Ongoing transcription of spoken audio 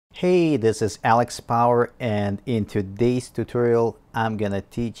Hey, this is Alex Power, and in today's tutorial I'm gonna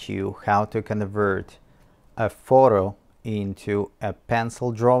teach you how to convert a photo into a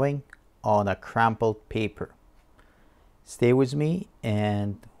pencil drawing on a crumpled paper. Stay with me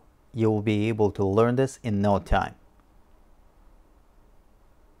and you'll be able to learn this in no time.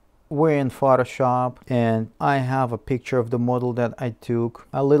 We're in Photoshop and I have a picture of the model that I took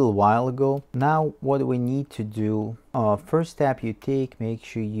a little while ago. Now what we need to do, first step you take, make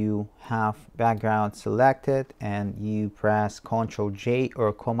sure you have background selected and you press Ctrl J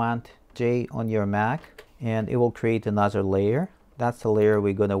or Command J on your Mac and it will create another layer. That's the layer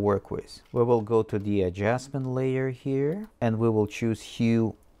we're going to work with. We will go to the adjustment layer here and we will choose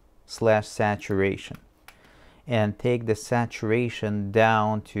hue/saturation. And take the saturation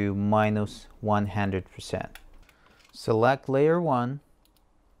down to -100%. Select layer 1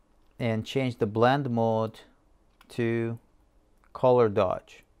 and change the blend mode to color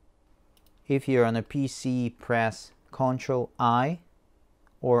dodge. If you're on a PC, press Ctrl I,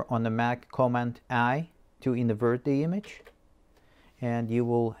 or on the Mac, Command I to invert the image, and you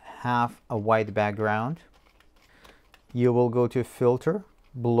will have a white background. You will go to Filter,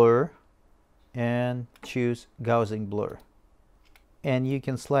 Blur, and choose Gaussian blur, and you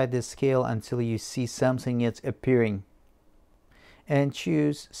can slide the scale until you see something is appearing, and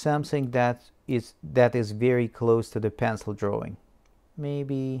choose something that is very close to the pencil drawing.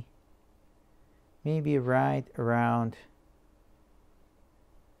 Maybe right around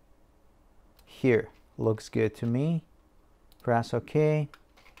here looks good to me. Press OK.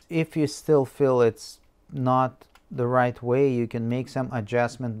 If you still feel it's not the right way, you can make some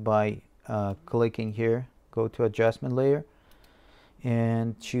adjustment by clicking here, go to adjustment layer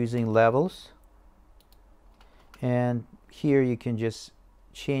and choosing levels, and here you can just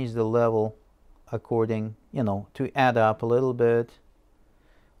change the level according, to add up a little bit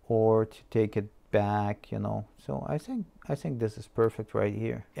or to take it back, so I think this is perfect right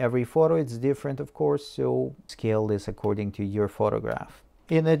here. Every photo is different, of course, so scale this according to your photograph.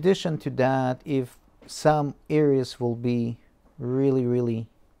 In addition to that, if some areas will be really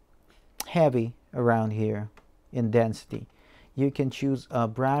heavy around here in density, you can choose a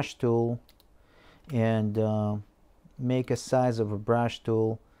brush tool and make a size of a brush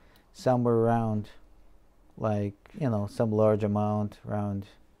tool somewhere around, like, some large amount, around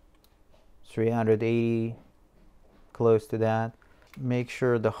 380, close to that. Make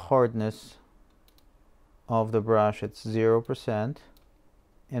sure the hardness of the brush it's 0%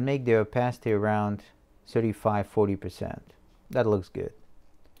 and make the opacity around 35-40%. That looks good.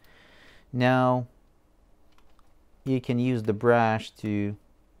 Now you can use the brush to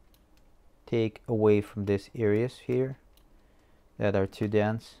take away from these areas here that are too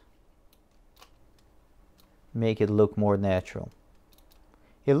dense. Make it look more natural.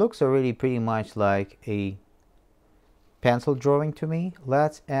 It looks already pretty much like a pencil drawing to me.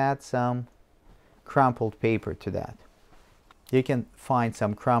 Let's add some crumpled paper to that. You can find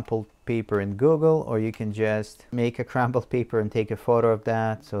some crumpled paper in Google, or you can just make a crumpled paper and take a photo of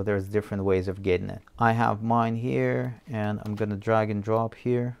that. So there's different ways of getting it. I have mine here and I'm gonna drag and drop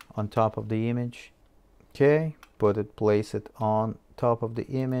here on top of the image. Okay, place it on top of the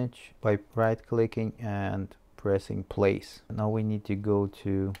image by right clicking and pressing place. Now we need to go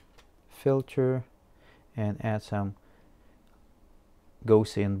to filter and add some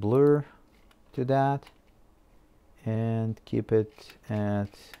Gaussian blur to that and keep it at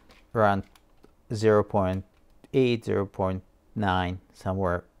around 0.8, 0.9,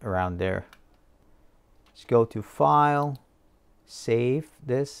 somewhere around there. Just go to File, save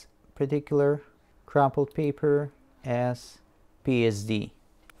this particular crumpled paper as PSD,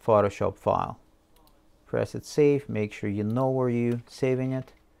 Photoshop file. Press it, save, make sure you know where you're saving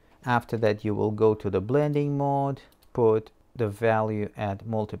it. After that you will go to the blending mode, put the value at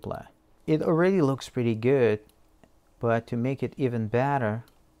multiply. It already looks pretty good, but to make it even better,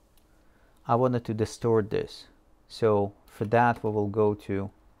 I wanted to distort this. So for that we will go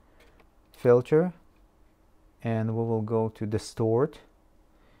to Filter and we will go to Distort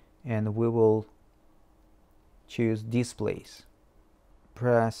and we will choose Displace.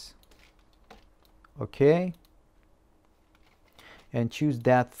 Press OK and choose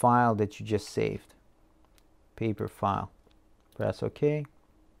that file that you just saved, paper file. Press OK.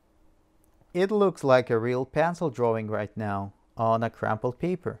 It looks like a real pencil drawing right now on a crumpled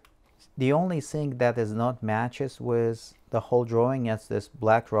paper. The only thing that is not matches with the whole drawing is this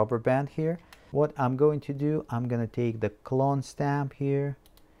black rubber band here. What I'm going to do, I'm going to take the clone stamp here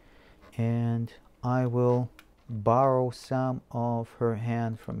and I will borrow some of her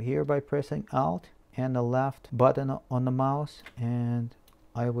hand from here by pressing Alt and the left button on the mouse and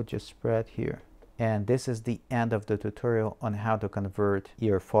I would just spread here. And this is the end of the tutorial on how to convert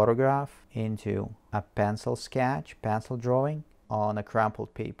your photograph into a pencil sketch, pencil drawing on a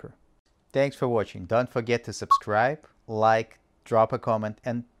crumpled paper. Thanks for watching. Don't forget to subscribe, like, drop a comment,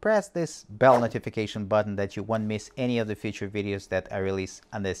 and press this bell notification button that you won't miss any of the future videos that I release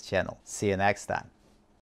on this channel. See you next time.